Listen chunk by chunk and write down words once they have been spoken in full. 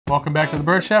Welcome back to the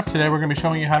Bird Chef. Today we're going to be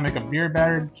showing you how to make a beer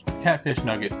battered catfish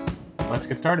nuggets. Let's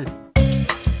get started.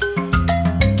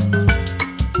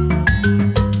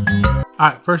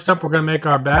 Alright, first up we're going to make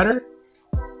our batter.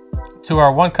 To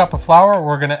our 1 cup of flour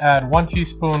we're going to add 1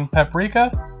 teaspoon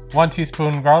paprika, 1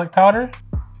 teaspoon garlic powder,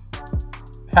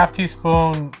 half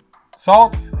teaspoon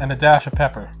salt, and a dash of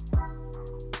pepper.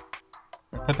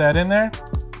 Put that in there.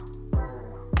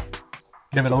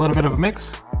 Give it a little bit of a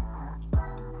mix.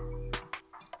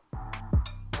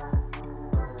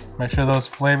 Make sure those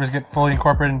flavors get fully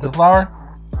incorporated into the flour.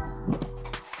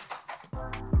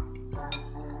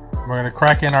 We're going to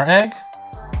crack in our egg.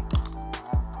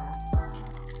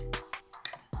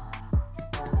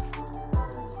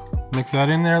 Mix that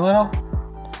in there a little.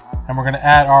 And we're going to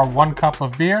add our 1 cup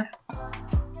of beer.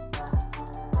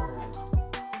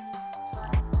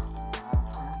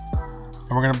 And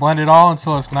we're going to blend it all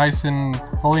until it's nice and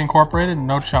fully incorporated and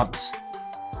no chunks.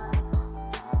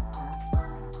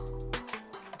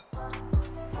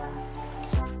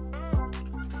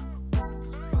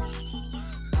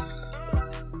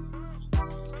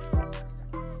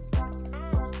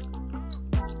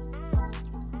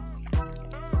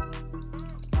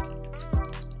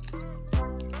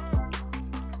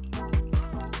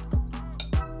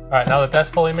 Alright, now that that's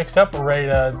fully mixed up, we're ready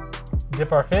to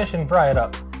dip our fish and fry it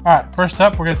up. Alright, first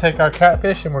up we're going to take our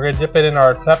catfish and we're going to dip it in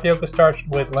our tapioca starch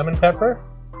with lemon pepper.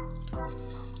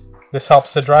 This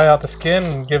helps to dry out the skin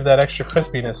and give that extra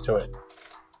crispiness to it.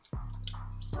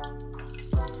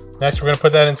 Next we're going to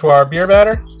put that into our beer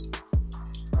batter.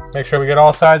 Make sure we get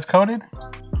all sides coated.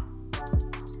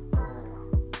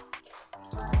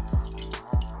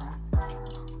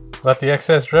 Let the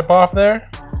excess drip off there.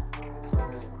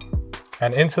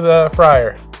 And into the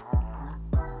fryer.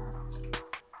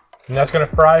 And that's going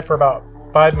to fry for about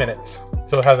 5 minutes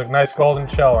until it has a nice golden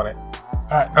shell on it.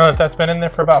 Alright, now that that's been in there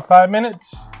for about 5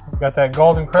 minutes, we've got that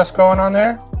golden crust going on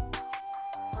there.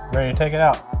 Ready to take it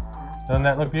out. Doesn't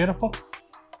that look beautiful?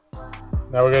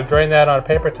 Now we're going to drain that on a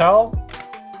paper towel.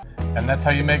 And that's how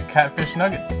you make catfish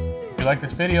nuggets. If you like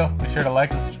this video, be sure to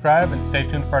like and subscribe and stay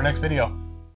tuned for our next video.